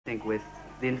think with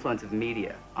the influence of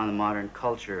media on the modern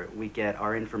culture, we get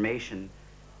our information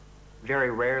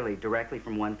very rarely directly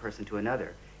from one person to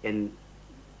another. In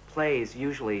plays,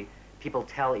 usually, people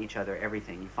tell each other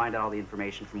everything. You find out all the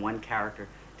information from one character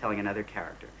telling another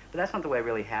character. But that's not the way it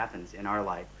really happens in our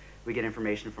life. We get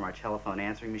information from our telephone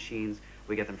answering machines.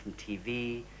 We get them from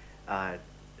TV.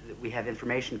 We have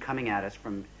information coming at us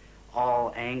from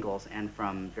all angles and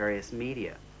from various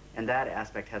media. And that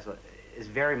aspect is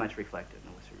very much reflected in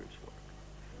the Wooster Group's work.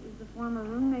 He was a former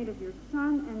roommate of your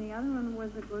son, and the other one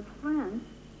was a good friend.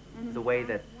 And the way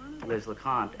that Liz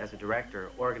LeCompte, as a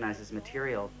director, organizes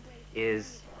material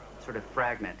is sort of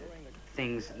fragmented.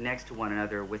 Things next to one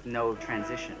another with no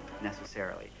transition,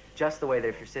 necessarily. Just the way that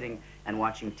if you're sitting and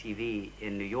watching TV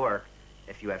in New York,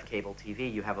 if you have cable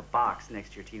TV, you have a box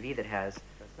next to your TV that has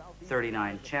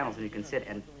 39 channels, and you can sit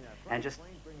and just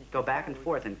go back and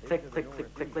forth and click, click,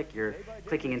 click, click, click. You're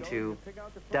clicking into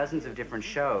dozens of different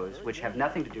shows which have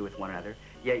nothing to do with one another,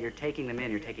 yet you're taking them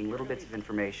in, you're taking little bits of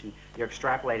information, you're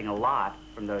extrapolating a lot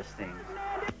from those things.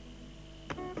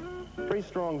 Very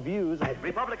strong views.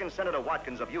 Republican Senator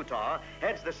Watkins of Utah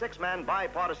heads the six-man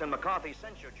bipartisan McCarthy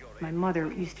censure jury. My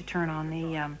mother used to turn on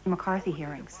the McCarthy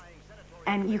hearings.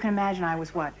 And you can imagine I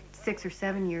was, what, 6 or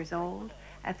 7 years old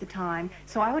at the time.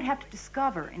 So I would have to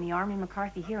discover in the Army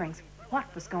McCarthy hearings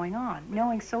what was going on.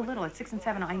 Knowing so little, at 6 and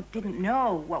 7, I didn't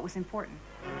know what was important.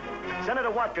 Senator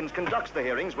Watkins conducts the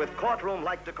hearings with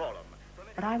courtroom-like decorum.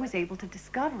 But I was able to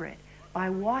discover it by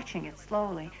watching it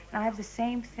slowly. And I have the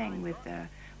same thing with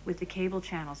the cable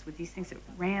channels, with these things that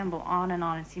ramble on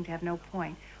and seem to have no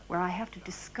point, where I have to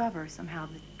discover somehow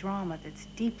the drama that's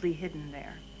deeply hidden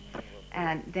there.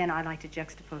 And then I like to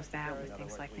juxtapose that with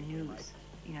things like the news,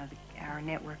 you know, our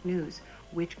network news,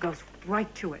 which goes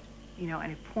right to it, you know,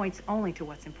 and it points only to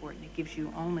what's important. It gives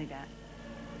you only that.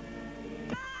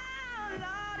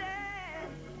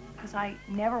 Because I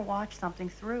never watch something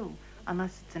through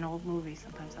unless it's an old movie.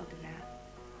 Sometimes I'll do that.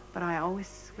 But I always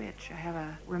switch. I have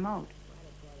a remote.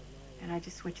 And I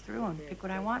just switch through and pick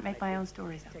what I want, make my own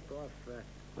stories up.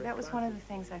 That was one of the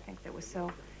things I think that was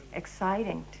so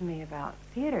exciting to me about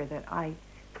theater, that I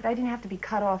didn't have to be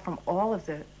cut off from all of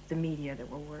the media that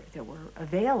were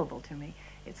available to me.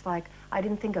 It's like I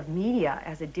didn't think of media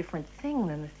as a different thing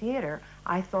than the theater.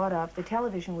 I thought of the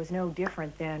television was no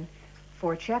different than,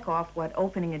 for Chekhov, what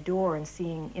opening a door and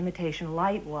seeing imitation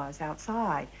light was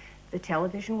outside. The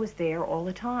television was there all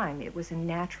the time. It was a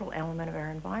natural element of our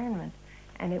environment.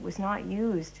 And it was not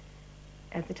used,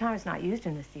 at the time it's not used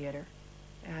in the theater.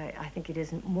 I think it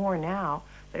is more now,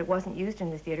 but it wasn't used in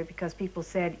the theater because people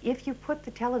said, if you put the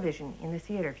television in the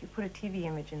theater, if you put a TV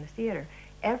image in the theater,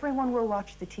 everyone will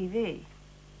watch the TV.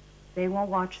 They won't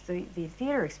watch the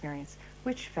theater experience,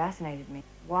 which fascinated me.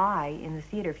 Why, in the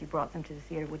theater, if you brought them to the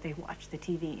theater, would they watch the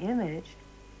TV image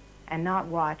and not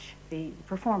watch the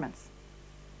performance?